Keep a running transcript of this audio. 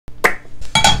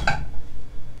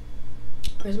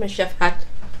Where's my chef hat?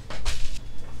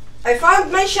 I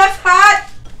found my chef hat!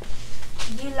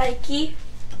 Do you like it?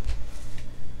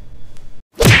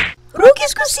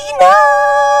 Rookie's Kusina!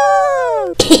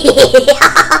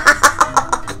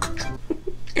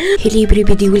 Hello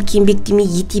everybody, welcome back to my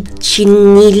YouTube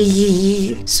channel.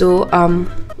 So,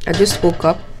 I just woke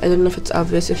up. I don't know if it's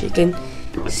obvious if you can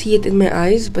see it in my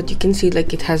eyes, but you can see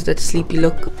like it has that sleepy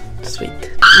look. Just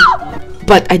wait.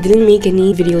 But I didn't make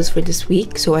any videos for this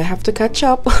week, so I have to catch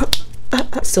up.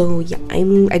 So yeah,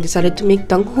 I decided to make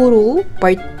tanghulu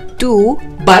part 2,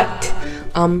 but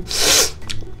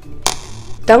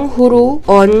tanghulu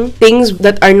on things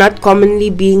that are not commonly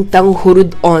being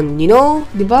tanghulu'd on, you know,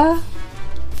 diba?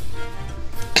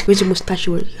 Where's your mustache?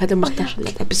 You had a mustache in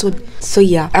that episode. So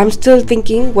yeah, I'm still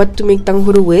thinking what to make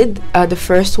tanghulu with. The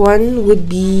first one would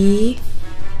be,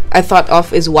 I thought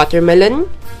of, is watermelon.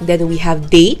 Then we have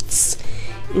dates.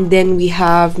 And then we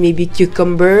have maybe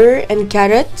cucumber and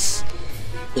carrots.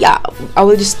 Yeah, I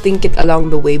will just think it along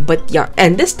the way. But yeah,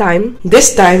 and this time,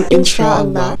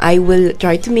 inshallah, I will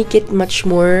try to make it much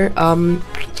more,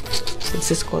 what's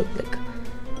this called? Like,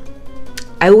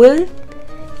 I will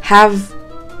have,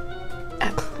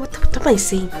 what am I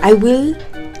saying? I will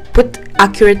put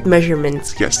accurate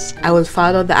measurements. Yes. I will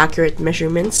follow the accurate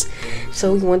measurements,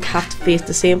 so we won't have to face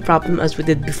the same problem as we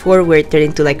did before, where it turned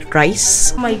into like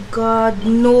rice. Oh my god,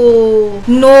 no!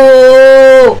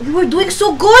 No! We were doing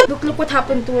so good! Look what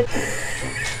happened to it.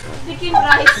 It became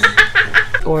rice.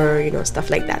 Or, you know, stuff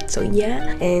like that. So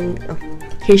yeah, and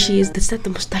here she is. That's not the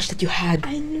mustache that you had.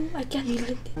 I know, I can't look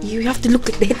at it. You have to look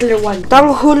like the Hitler one.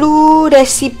 Tanghulu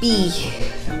recipe.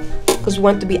 Because we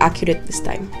want to be accurate this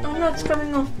time. Oh no, it's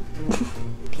coming off.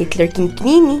 Hitler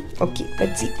Kinkinini. Okay,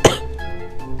 let's see.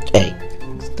 Hey.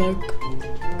 It's dark.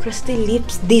 Crusty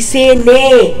lips. Disene.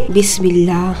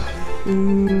 Bismillah.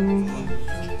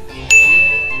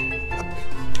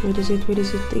 What is it? What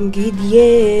is it?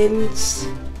 Ingredients.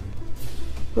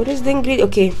 What is the ingredient?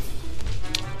 Okay.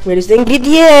 Where is the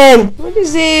ingredient? What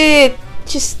is it?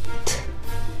 Just.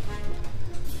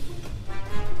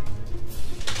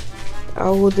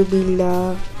 A'udhu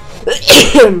billah.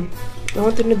 I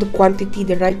want to know the quantity,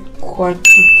 the right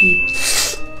quantity.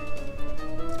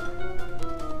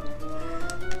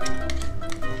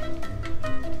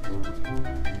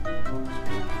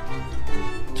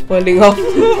 It's falling off.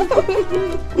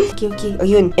 Okay.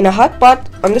 Ayun. In a hot pot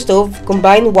on the stove,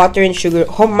 combine water and sugar.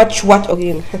 How much water?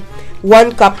 Okay, yun.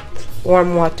 1 cup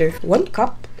warm water. 1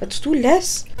 cup? That's too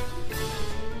less.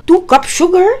 2 cups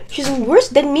sugar? She's worse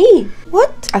than me.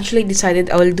 What? Actually, I decided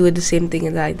I will do the same thing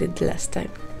that I did last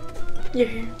time. Your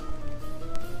hair.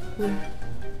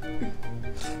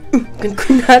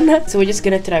 So we're just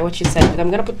gonna try what she said, but I'm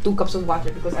gonna put 2 cups of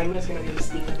water because I'm just gonna be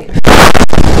mistaken.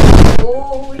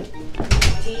 Oh,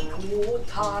 take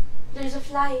water. There's a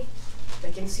fly.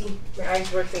 I can see. My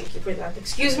eyes work. Thank you for that.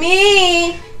 Excuse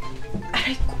me!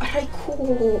 Aray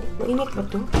ko. Mainit ba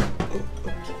to?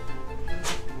 Okay.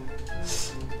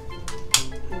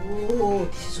 Oh,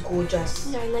 this is gorgeous.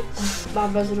 Yeah, I like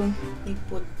Baba's room. We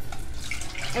put,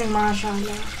 Oh,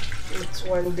 mashallah. it's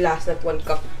 1 glass, not 1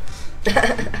 cup.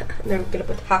 Then we're gonna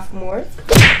put half more.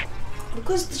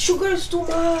 Because the sugar is too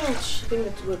much. I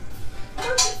think that's good.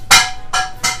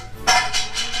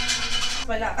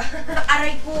 Wala.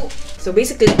 Aray ko. So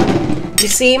basically, the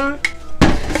same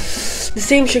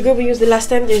sugar we used the last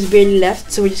time. There's barely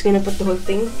left, so we're just gonna put the whole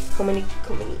thing. How many?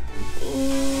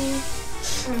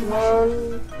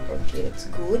 1. Okay, that's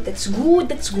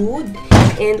good.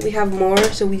 And we have more,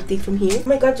 so we take from here. Oh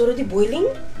my god, it's already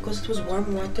boiling? Because it was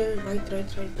warm water. Right.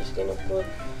 Just gonna put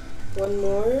 1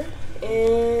 more.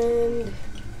 And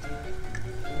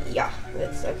yeah,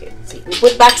 that's okay. Let's see. We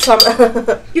put back some.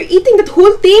 You're eating that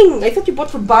whole thing! I thought you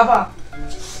bought for Baba.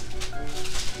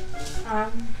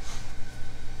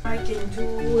 I can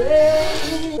do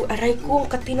it. Aray ko, ang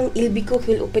kati ng ilbi ko.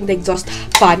 He'll open the exhaust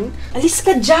fan. Alis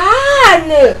ka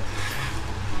dyan!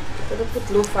 I'm gonna put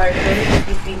low fire.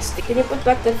 Stick. Can you put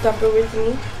back that Tupperware with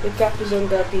me? The cap is on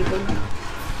the table.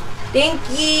 Thank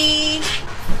you!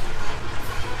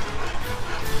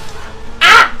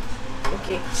 Ah!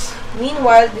 Okay.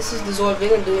 Meanwhile, this is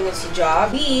dissolving and doing its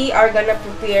job. We are gonna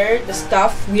prepare the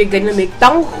stuff we are gonna make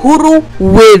tanghulu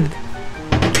with.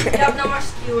 We have no more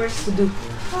skewers. To do.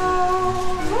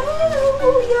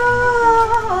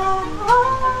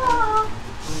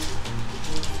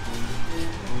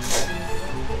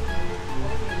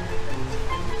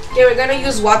 Okay, we're gonna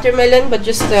use watermelon, but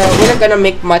just we're not gonna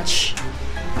make much.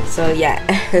 So yeah.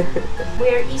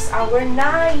 Where is our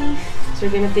knife? So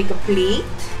we're gonna take a plate.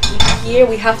 Here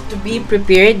we have to be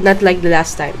prepared, not like the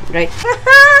last time, right?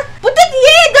 Put it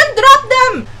here! Don't drop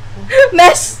them!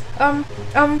 Mess!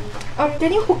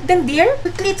 Can you hook them there?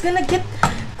 Quickly, it's gonna get...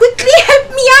 Quickly, help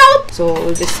me out! So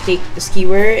we'll just take the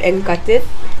skewer and cut it.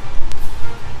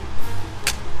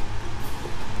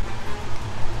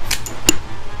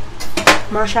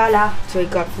 Mashallah. So I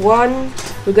got one.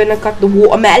 We're gonna cut the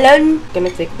watermelon.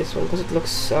 Gonna take this one because it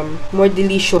looks more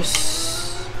delicious.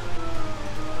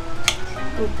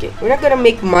 Okay, we're not gonna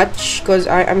make much because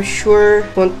I'm sure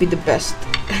it won't be the best.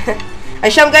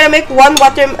 Aisha, I'm gonna make two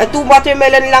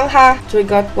watermelon lang ha. So I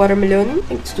got watermelon. I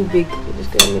think it's too big. I'm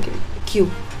just gonna make it cube.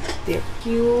 There.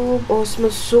 Cube. Oh, it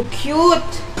smells so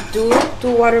cute. Two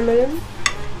watermelon.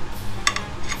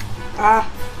 Ah,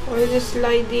 why is it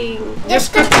sliding?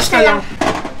 Just cut this na lang.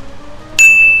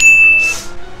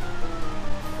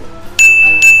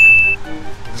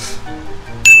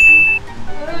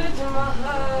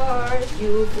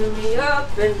 You fill me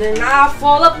up and then I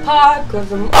fall apart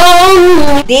cause I'm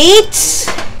on dates.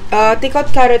 Take out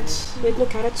carrots. Wait, no,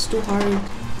 carrots too hard.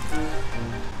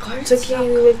 Carrots It's okay,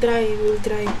 we will try.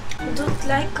 I don't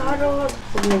like carrot.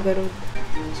 Oh my god.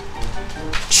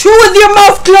 Chew with your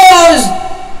mouth closed!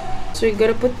 So we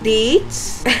gotta put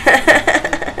dates.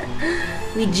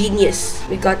 We genius.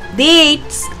 We got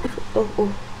dates.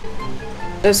 Oh.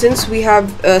 Since we have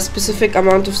a specific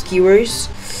amount of skewers,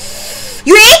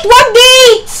 you ate one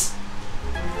date!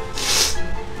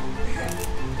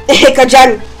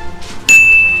 Kajan.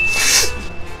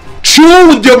 Chew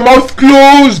with your mouth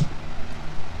closed!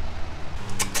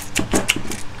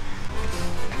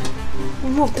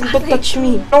 Move, don't touch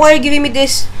me. Why are you giving me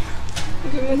this?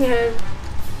 Give me here.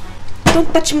 Don't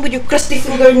touch me with your crusty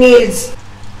fingernails.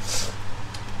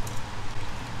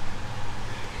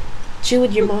 Chew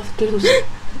with your mouth closed.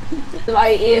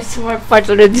 My ASMR part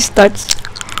already starts.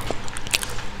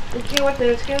 Okay, what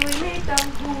else can we make?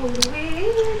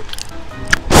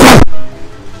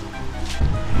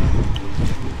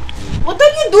 What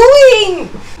are you doing?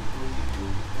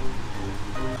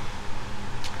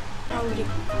 Hungry.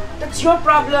 That's your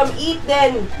problem. Eat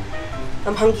then.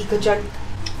 I'm hungry, Kajan.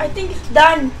 I think it's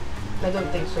done. I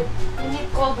don't think so. You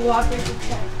need cold water to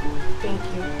check. Thank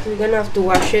you. We're gonna have to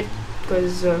wash it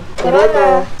because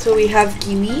Banana. So we have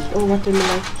kiwi or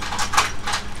watermelon.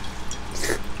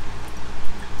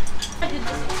 I did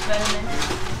this experiment.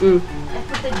 I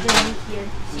put a jelly here.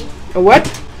 See? A what?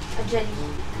 A jelly.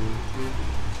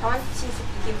 I want to see if it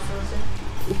became frozen.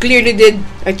 You clearly did.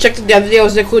 I checked it the other day. I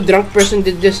was like, who drunk person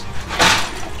did this?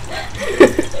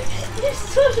 You're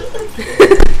so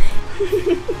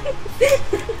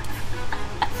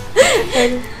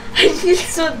I feel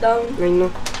so dumb. I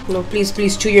know. No, please,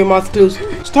 chew your mouth closed.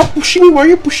 Stop pushing me! Why are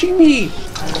you pushing me?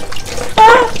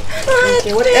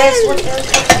 Okay, what else?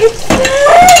 It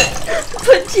fell!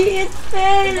 Puchi, it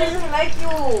fell! It doesn't like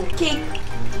you. Cake.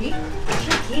 Cake?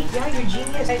 Cake? Yeah, you're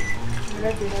genius.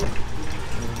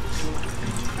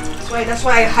 That's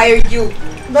why I hired you.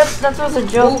 That was a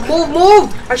joke.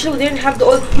 Move! Actually, we didn't have the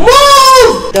oil.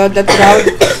 Move! The crowd.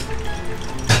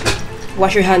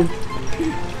 Wash your hand.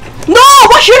 No!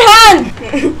 Wash your hand!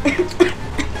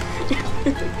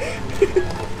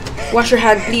 Wash your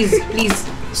hand, please.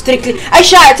 Strictly.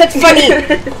 Aisha, it's not funny.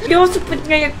 You also put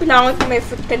nga yung kulangot in my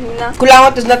foot kanina.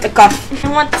 Kulangot is not a cuff. I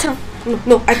want some.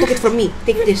 No, I took it from me.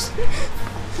 Take this.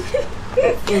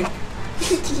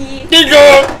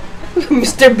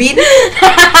 Mr. Bean?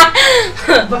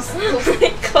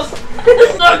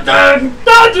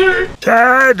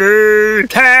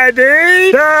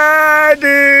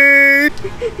 Daddy!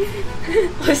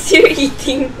 What's you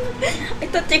eating? I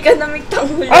thought you're gonna make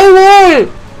tanghulu. I will!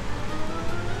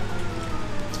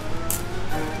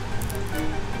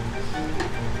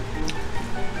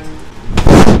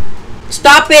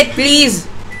 Stop it, please!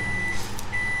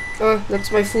 Oh,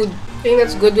 that's my food. I think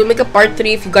that's good. We'll make a part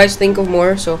 3 if you guys think of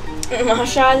more, so.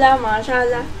 Mashallah.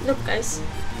 Look, guys.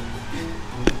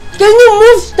 Can you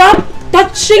move? Stop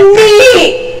touching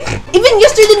me! Even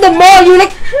yesterday in the mall, you were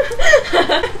like...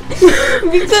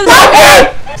 Because Stop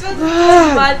it!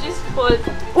 Badge's fault.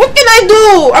 What can I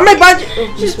do? Am I bad?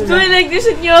 She's doing like this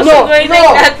and you're also going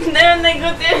like that. And then I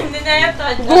go there and then I have to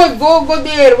adjust. Go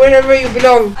there, wherever you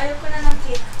belong. Ayoko na ng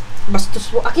cake.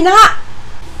 Bastos mo. Akin na nga!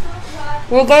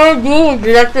 We're gonna do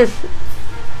lettuce.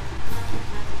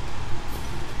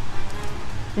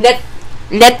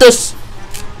 Lettuce.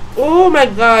 Oh my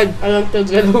god. I don't think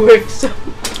it's gonna work so.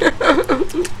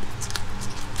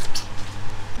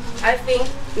 I think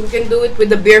we can do it with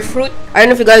the bear fruit. I don't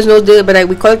know if you guys know the, but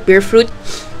we call it bear fruit,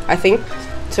 I think.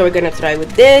 So we're gonna try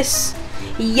with this.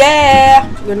 Yeah.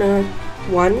 We're gonna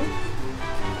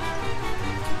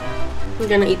we're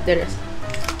gonna eat the rest.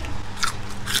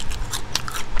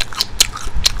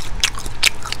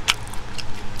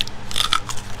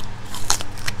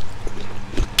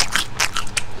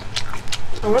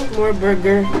 I want more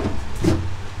burger.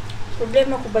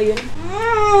 Problema ko ba yun?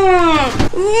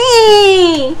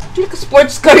 Like a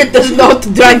sports car that doesn't know how to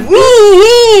drive.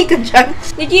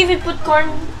 Did you even put corn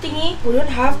thingy? We don't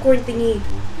have corn thingy.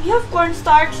 We have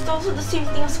cornstarch. It's also the same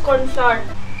thing as corn flour.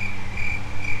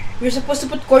 You're supposed to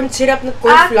put corn syrup, not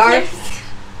corn flour.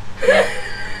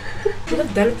 Should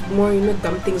have done it with more,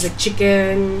 dumb things like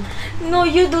chicken. No,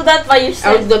 you do that by I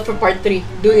yourself. will do that for part 3.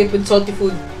 Doing it with salty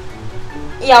food.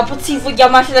 Yeah, put seafood,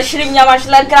 yamashala, shrimp,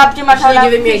 yamashala, crab, You're yamashala.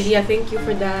 giving me an idea. Thank you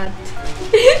for that.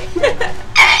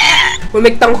 We'll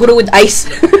make tanghulu with ice.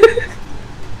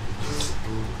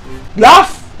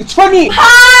 Laugh! It's funny!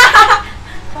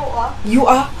 You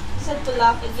are. You said to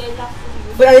laugh and I laughed for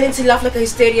you. But I didn't say laugh like a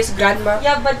hysterious grandma.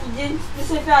 Yeah, but you didn't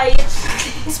specify it.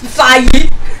 Specify it.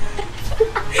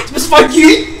 Specify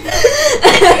it.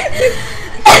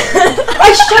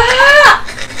 Aisha!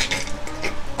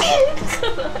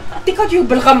 Take out your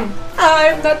balgam.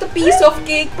 I'm not a piece of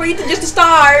cake for you to just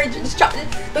starch.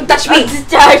 Don't touch me.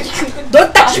 Discharge.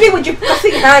 Don't touch me with your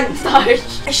cuffing hand. Starch.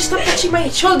 Aisha, stop touching my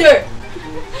shoulder.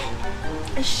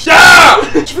 Yeah!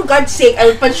 For God's sake, I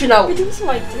will punch you now. I think it's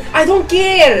my turn. I don't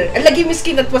care. I'll give me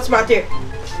skin, that's what's matter.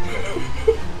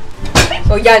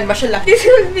 Oh yan, mashallah. This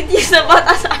whole video is about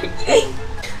us arguing.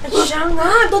 Aisha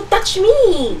nga, don't touch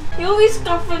me. You always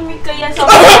cuff on me kaya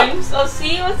sometimes. Oh,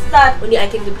 see? What's that? Only I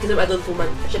can do because I'm adult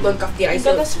woman. Aisha, don't cuff the I eyes.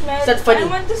 gotta smell. It's not funny. I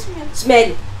want to smell.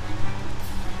 Smell.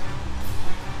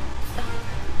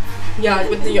 Yeah,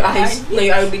 put in your eyes. No,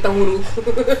 your eye will be tanghulu.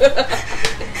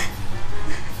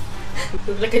 You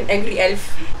look like an angry elf.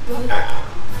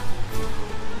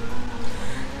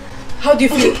 How do you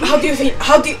feel? How do you feel?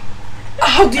 How do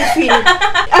you feel?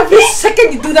 Every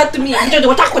second you do that to me. You do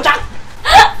wachak wachak.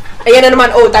 Ayan na naman.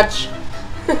 Oh, touch.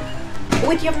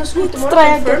 Wait, you have no school tomorrow?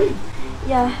 try Confirm?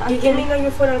 Yeah, Give me now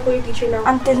your phone. I'll call your teacher now.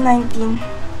 until 19.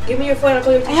 Give me your phone. I'll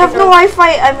call your I teacher have no now.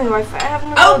 Wi-Fi. I mean Wi-Fi. I have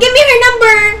no. Oh, give me her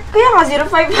number. Kaya nga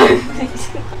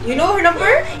 055. You know her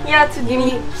number? Yeah, to Give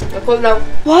me. I'll call now.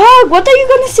 Wow, what are you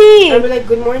gonna say? I'll be like,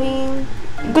 good morning.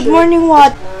 Good morning,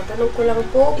 what? Tanong ko lang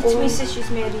po It's kung... Mrs. She's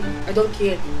married. I don't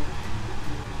care.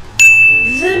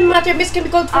 Doesn't matter. Miss can be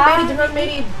called for married. They're not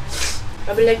married.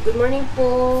 I'll be like, good morning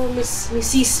po,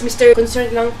 Mrs. Mr.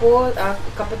 Concerned lang po.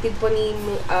 Kapatid po ni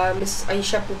Miss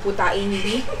Aisha puputain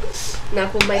ni na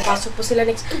kung may pasok po sila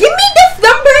next... Give me this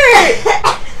number!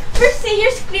 First, say your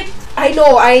script. I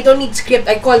know. I don't need script.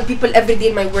 I call people every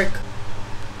day in my work.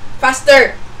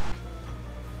 Faster!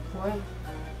 Why?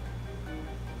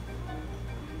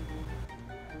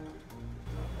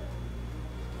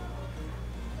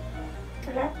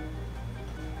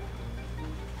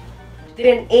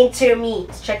 Didn't answer me.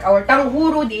 Let's check our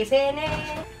tanghulu desene.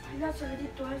 That's already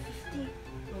 12:50.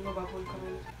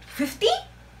 50?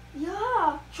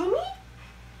 Yeah. Show me.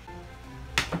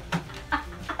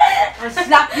 I'll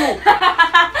slap you.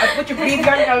 I'll put your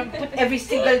graveyard. I'll put every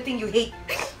single thing you hate,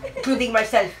 including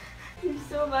myself. You're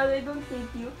so bad. I don't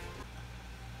hate you.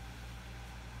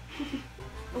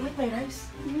 Oh wait, my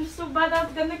rice. You're so bad.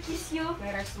 I'm gonna kiss you.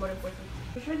 My rice is more important.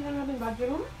 You sure you don't have a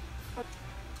bathroom?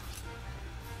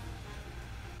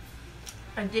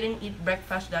 I didn't eat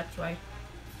breakfast, that's why.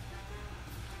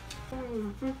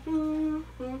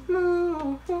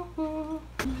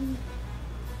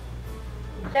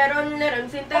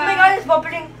 Leron, sinta. Oh my god, it's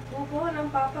bubbling. Upo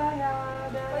ng papaya.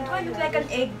 Why do I look like an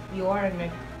egg? You are an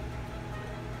egg.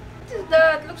 What is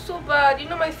that? Looks so bad.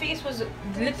 You know, my face was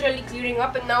literally clearing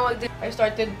up and now I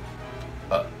started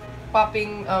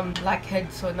popping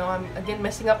blackheads, so now I'm again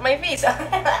messing up my face.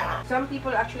 Some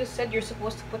people actually said you're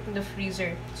supposed to put in the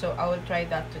freezer, so I will try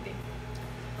that today.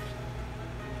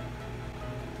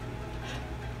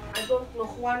 I don't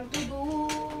know what to do.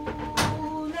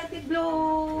 Let it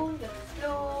blow. Let it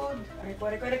explode.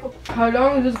 Record. How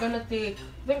long is this gonna take?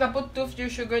 I think I put too few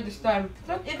sugar this time. It's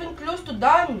not even close to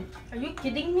done. Are you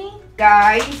kidding me?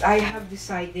 Guys, I have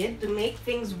decided to make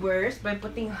things worse by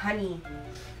putting honey.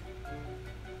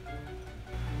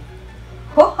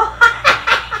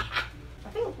 I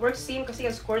think it works same kasi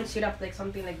as corn syrup, like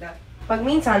something like that. Pag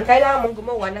minsan, kailangan mong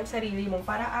gumawa ng sarili mong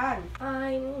paraan.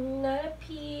 I'm not a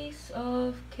piece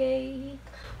of cake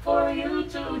for you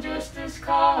to just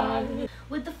discard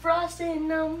with the frosting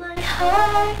on my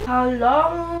heart. How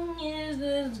long is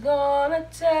this gonna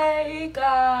take?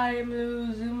 I'm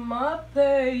losing my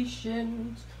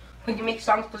patience. When you make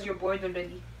songs because you're bored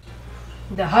already.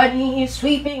 The honey is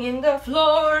sweeping in the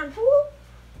floor.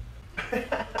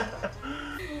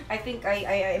 I think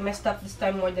I messed up this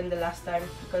time more than the last time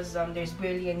because there's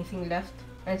barely anything left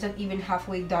and it's not even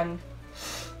halfway done.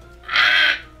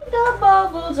 The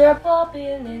bubbles are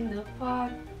popping in the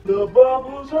pot. The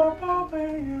bubbles are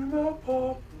popping in the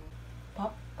pop.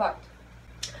 Pop? pot.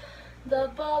 The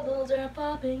bubbles are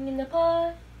popping in the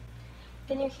pot.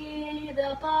 Can you hear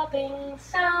the popping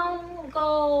sound?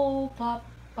 Go pop,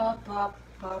 pop, pop,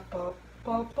 pop, pop,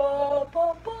 pop, pop,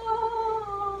 pop,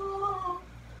 pop.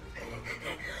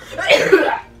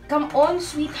 Come on,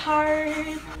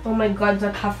 sweetheart. Oh my god,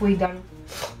 not halfway done.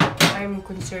 I'm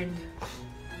concerned.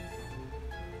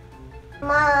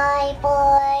 My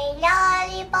boy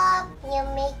lollipop, you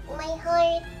make my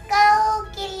heart go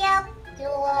giddy up. You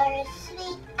are as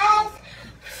sweet as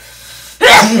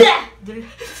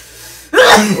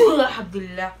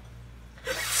Alhamdulillah.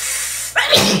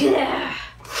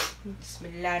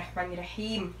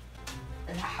 Bismillahirrahmanirrahim.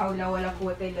 La hawla wa la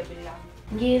quwwata illa billah.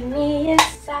 Give me a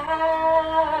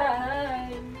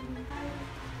sign.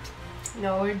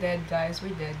 No, we're dead, guys.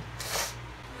 We're dead.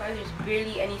 There's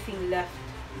barely anything left.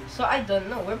 So I don't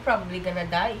know. We're probably gonna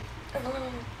die.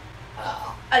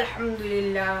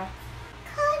 Alhamdulillah.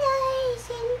 colors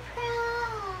and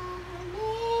promises.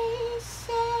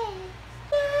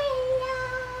 You're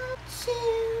allowed to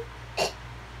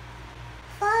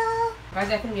fall.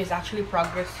 Guys, I think there's actually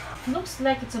progress. Looks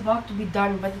like it's about to be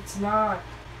done, but it's not.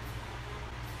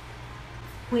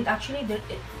 Wait, actually, there.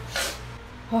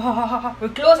 We're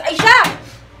close, Aisha.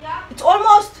 Yeah. It's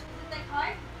almost Is it like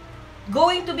hard?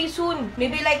 going to be soon.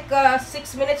 Maybe like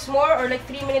 6 minutes more or like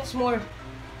 3 minutes more.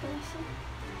 Can you see?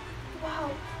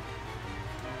 Wow.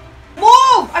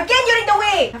 Move! Again, you're in the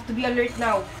way. You have to be alert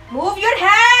now. Move your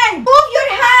hand. Move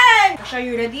your hand. Aisha,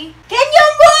 you ready? Can you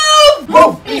move?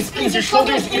 Move! Please, please, your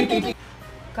shoulder is irritating.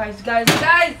 Guys.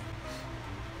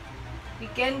 We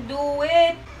can do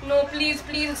it. No, please,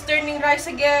 it's turning rice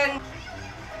again.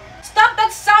 Stop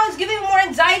that sound, it's giving me more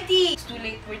anxiety. It's too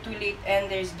late, we're too late, and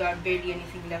there's barely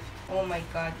anything left. Oh my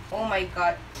god.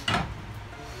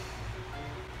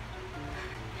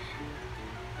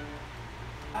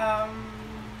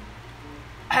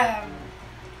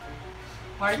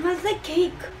 It smells like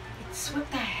cake. It's what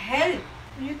the hell?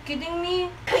 Are you kidding me?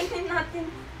 Kainin natin.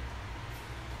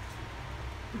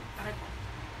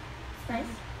 Nice.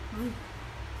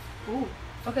 Ooh.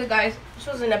 Okay guys, this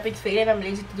was an epic fail and I'm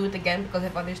lazy to do it again because I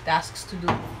have other tasks to do.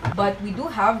 But we do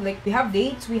have, like, we have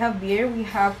dates, we have beer, we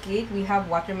have cake, we have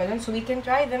watermelon. So we can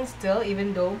try them still,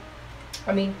 even though,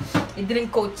 I mean, it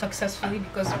didn't coat successfully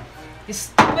because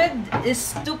this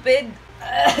stupid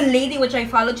lady which I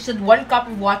followed, she said 1 cup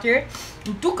of water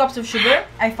and 2 cups of sugar.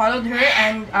 I followed her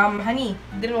and honey,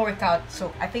 it didn't work out.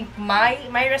 So I think my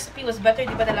recipe was better.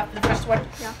 Diba the first one?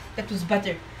 Yeah. That was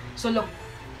better. So look.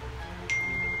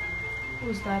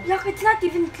 Who's that? Look, it's not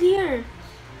even clear.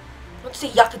 Don't say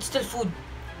yuck, it's still food.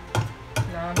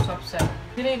 Nah, I'm so upset.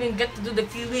 Didn't even get to do the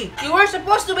TV. You were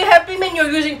supposed to be happy when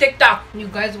you're using TikTok. You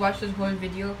guys watched this whole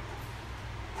video.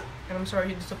 And I'm sorry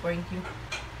to disappoint you.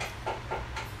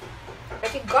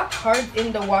 Like, it got hard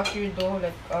in the water though.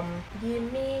 Like, give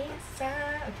me some.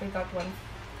 Okay, got one.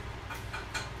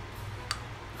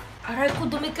 Aray ko,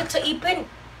 dumikit sa ipin.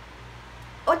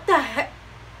 What the heck?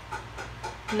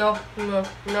 No.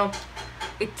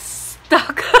 It's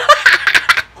stuck.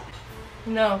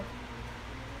 No.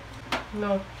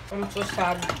 I'm so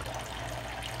sad.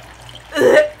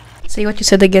 Say what you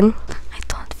said again. I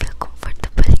don't feel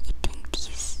comfortable eating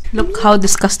these. Look how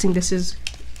disgusting this is.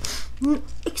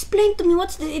 Explain to me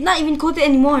what's this? It's not even coated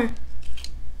anymore.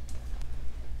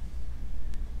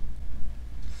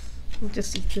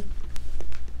 Just eat it.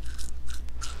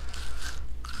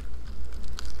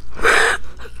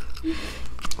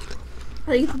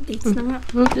 Ay, dates na nga.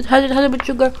 It has a bit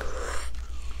sugar.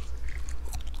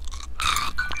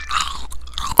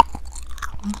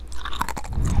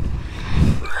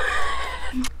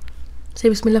 Say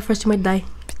Bismillah first, you might die.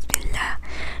 Bismillah.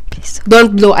 Please.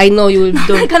 Don't blow. I know you will I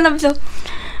don't. can't blow.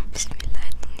 Bismillah. I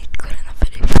don't need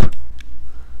coronavirus.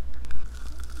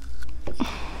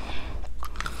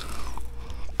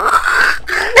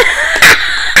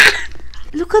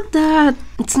 Look at that.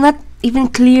 It's not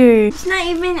even clear. It's not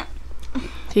even.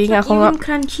 Sige nga Not ako nga. even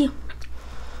crunchy.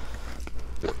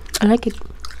 I like it.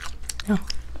 Yeah.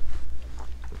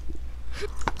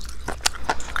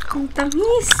 Ang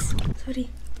tamis. Sorry.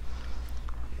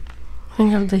 I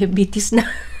have diabetes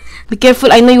na. Be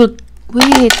careful. I know you'll.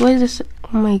 Wait. What is this?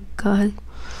 Oh my god.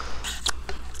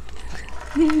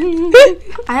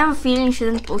 I have a feeling you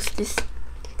shouldn't post this.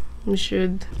 You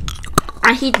should.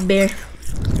 I hate bear.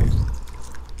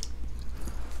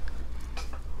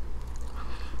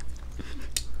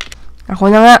 Ako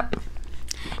na nga.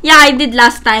 Yeah, I did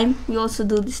last time. You also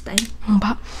do this time. Ano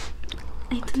ba?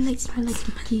 I don't like smell like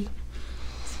kiki.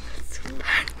 It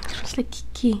smells like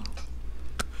kiki.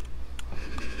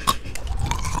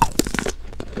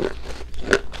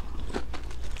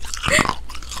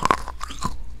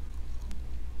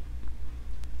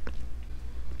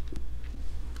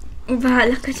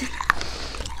 Bahala ka dyan.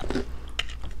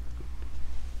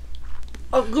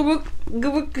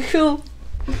 Gawag ka siya.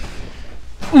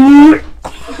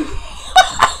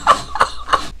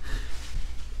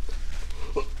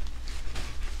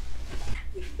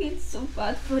 It's so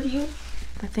bad for you.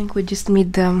 I think we just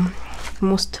made the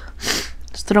most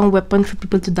strong weapon for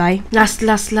people to die. Last.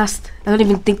 I don't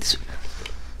even think this.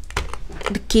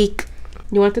 The cake.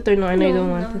 You want it or no? I know you don't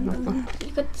want it. No.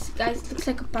 Look at this, guys. It looks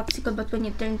like a popsicle, but when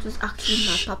you turn it was actually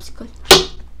not popsicle.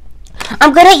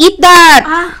 I'm gonna eat that!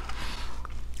 Ah!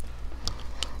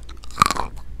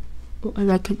 Oh, I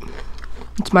like it.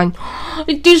 It's mine.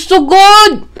 It tastes so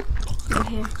good! Your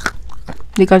hair.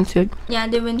 They can't see it. Yeah,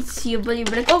 they won't see you, but you'll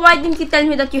be like, oh, why didn't you tell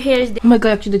me that your hair is there? Oh my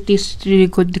god, actually it tastes really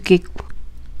good, the cake.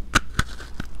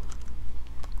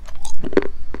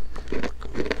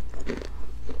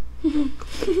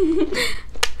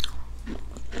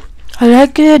 I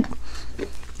like it.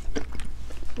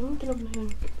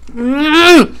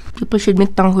 People should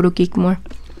make tanghulu cake more.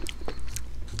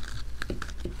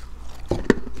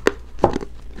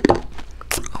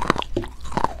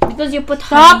 Because you put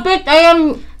Stop honey. it! I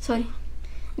am Sorry.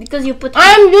 Because you put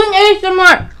doing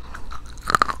ASMR.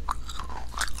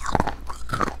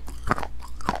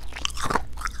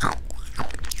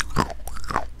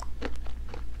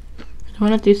 You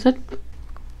wanna taste it?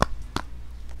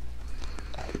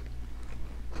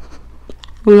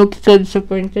 You look so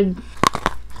disappointed.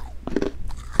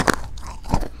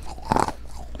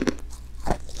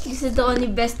 This is the only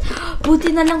best.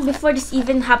 Buti na lang before this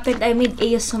even happened, I made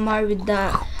ASMR with the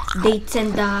dates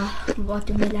and the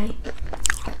watermelon.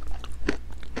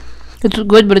 It's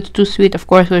good, but it's too sweet, of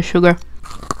course, with sugar.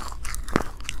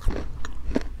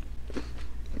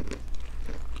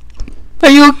 Are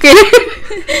you okay?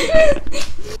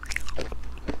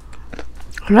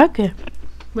 I like it,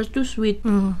 but it's too sweet.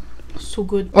 So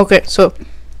good. Okay, so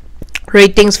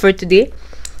ratings for today: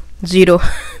 0.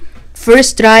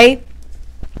 First try.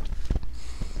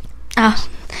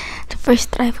 The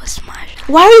first try was smashed.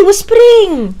 Why are you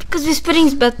whispering? Because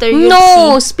whispering's better. You'll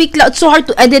No, see. speak loud. It's so hard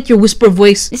to edit your whisper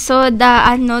voice. So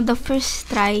the first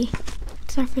try.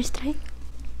 It's our first try.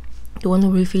 The one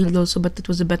where we failed also, but it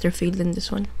was a better fail than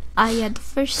this one. Yeah, the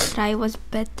first try was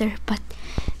better, but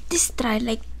this try,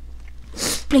 like,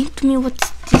 explain to me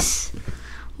what's this?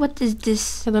 What is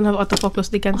this? I don't have autofocus.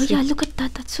 They can't Oh see. yeah, look at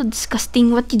that. That's so disgusting.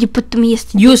 What did you put to me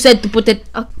yesterday? You said to put it.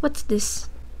 Oh, what's this?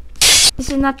 This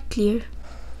is not clear.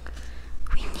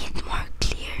 We need more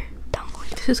clear.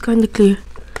 This is kind of clear.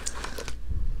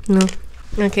 No.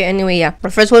 Okay, anyway, yeah. The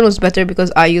first one was better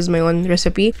because I used my own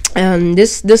recipe. And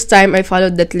this time I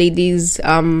followed that lady's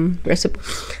recipe.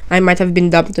 I might have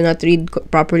been dumb to not read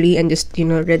properly and just,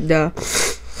 read the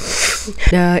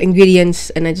ingredients,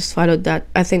 and I just followed that.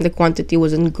 I think the quantity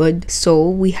wasn't good, so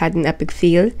we had an epic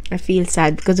fail. I feel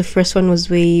sad because the first one was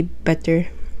way better.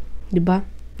 Diba?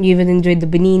 You even enjoyed the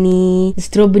banini. The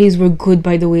strawberries were good,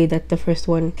 by the way, the first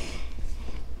one.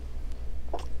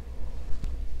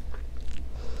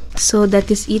 So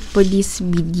that is it for this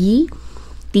video.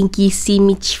 Thank you so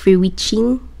much for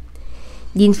watching.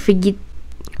 Didn't forget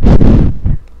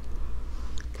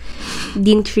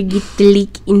to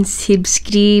like and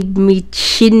subscribe my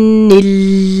channel.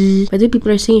 By the way,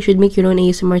 people are saying you should make your own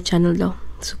ASMR channel though.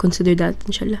 So consider that,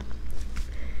 inshallah.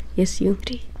 Yes, you.